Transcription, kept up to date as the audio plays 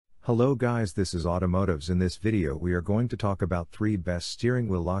Hello guys, this is AutoMotives. In this video we are going to talk about 3 best steering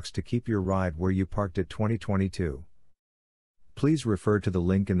wheel locks to keep your ride where you parked it 2022. Please refer to the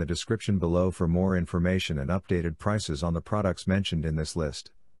link in the description below for more information and updated prices on the products mentioned in this list.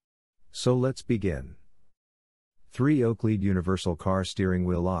 So let's begin. 3 OKLEAD Universal Car Steering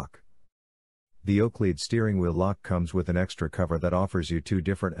Wheel Lock. The OKLEAD steering wheel lock comes with an extra cover that offers you 2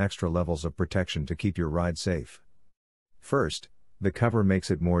 different extra levels of protection to keep your ride safe. First, the cover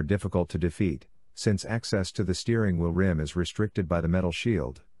makes it more difficult to defeat, since access to the steering wheel rim is restricted by the metal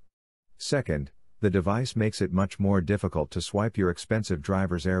shield. Second, the device makes it much more difficult to swipe your expensive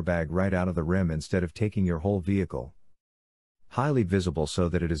driver's airbag right out of the rim instead of taking your whole vehicle. Highly visible so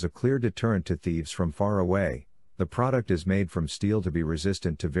that it is a clear deterrent to thieves from far away, the product is made from steel to be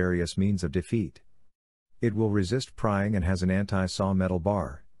resistant to various means of defeat. It will resist prying and has an anti-saw metal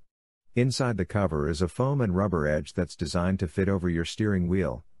bar. Inside the cover is a foam and rubber edge that's designed to fit over your steering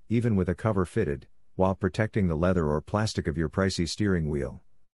wheel, even with a cover fitted, while protecting the leather or plastic of your pricey steering wheel.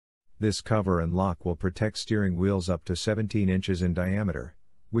 This cover and lock will protect steering wheels up to 17 inches in diameter,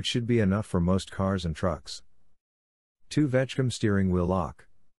 which should be enough for most cars and trucks. 2 Vechkom Steering Wheel Lock.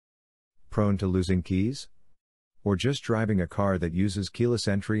 Prone to losing keys? Or just driving a car that uses keyless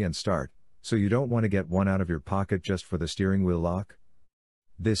entry and start, so you don't want to get one out of your pocket just for the steering wheel lock?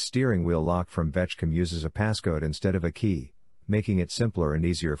 This steering wheel lock from Vechkom uses a passcode instead of a key, making it simpler and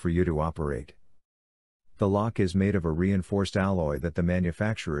easier for you to operate. The lock is made of a reinforced alloy that the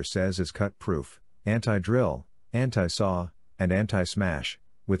manufacturer says is cut-proof, anti-drill, anti-saw, and anti-smash,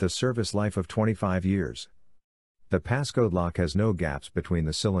 with a service life of 25 years. The passcode lock has no gaps between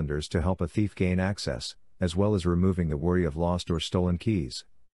the cylinders to help a thief gain access, as well as removing the worry of lost or stolen keys.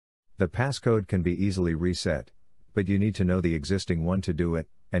 The passcode can be easily reset, but you need to know the existing one to do it,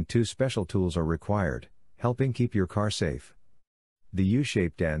 and 2 special tools are required, helping keep your car safe. The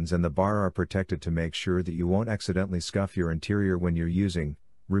U-shaped ends and the bar are protected to make sure that you won't accidentally scuff your interior when you're using,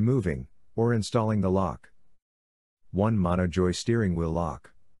 removing, or installing the lock. 1 Monojoy Steering Wheel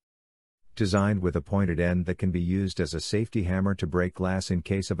Lock. Designed with a pointed end that can be used as a safety hammer to break glass in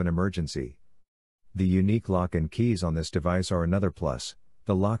case of an emergency. The unique lock and keys on this device are another plus.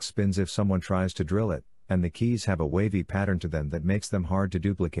 The lock spins if someone tries to drill it, and the keys have a wavy pattern to them that makes them hard to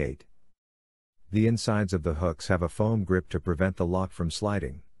duplicate. The insides of the hooks have a foam grip to prevent the lock from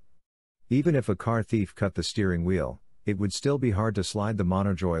sliding. Even if a car thief cut the steering wheel, it would still be hard to slide the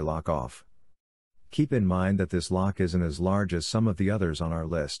Monojoy lock off. Keep in mind that this lock isn't as large as some of the others on our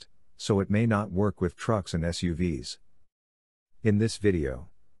list, so it may not work with trucks and SUVs. In this video,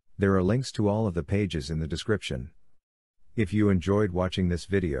 there are links to all of the pages in the description. If you enjoyed watching this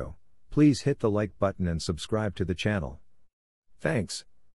video, please hit the like button and subscribe to the channel. Thanks.